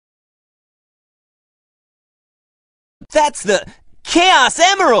That's the Chaos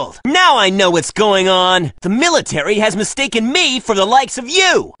Emerald! Now I know what's going on. The military has mistaken me for the likes of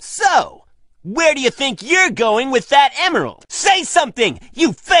you. So, where do you think you're going with that emerald? Say something,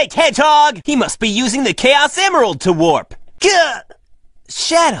 you fake hedgehog! He must be using the Chaos Emerald to warp. Gah!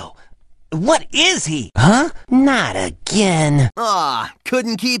 Shadow, what is he? Huh? Not again. Aw,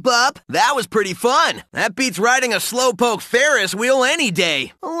 couldn't keep up? That was pretty fun. That beats riding a slowpoke Ferris wheel any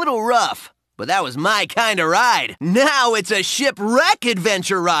day. A little rough. But that was my kind of ride. Now it's a shipwreck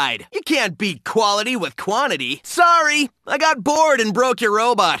adventure ride. You can't beat quality with quantity. Sorry, I got bored and broke your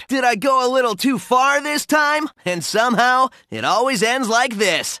robot. Did I go a little too far this time? And somehow, it always ends like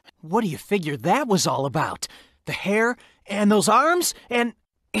this. What do you figure that was all about? The hair and those arms and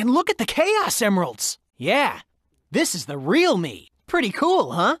look at the Chaos Emeralds. Yeah, this is the real me. Pretty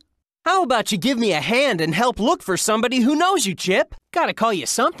cool, huh? How about you give me a hand and help look for somebody who knows you, Chip? Gotta call you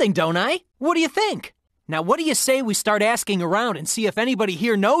something, don't I? What do you think? Now, what do you say we start asking around and see if anybody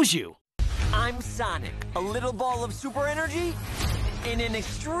here knows you? I'm Sonic, a little ball of super energy in an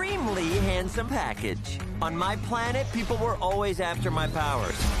extremely handsome package. On my planet, people were always after my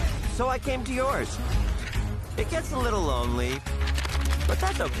powers, so I came to yours. It gets a little lonely, but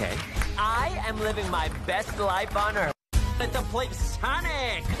that's okay. I am living my best life on Earth. At the place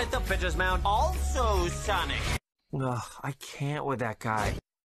Sonic! At the pitcher's mound, also Sonic! Ugh, I can't with that guy.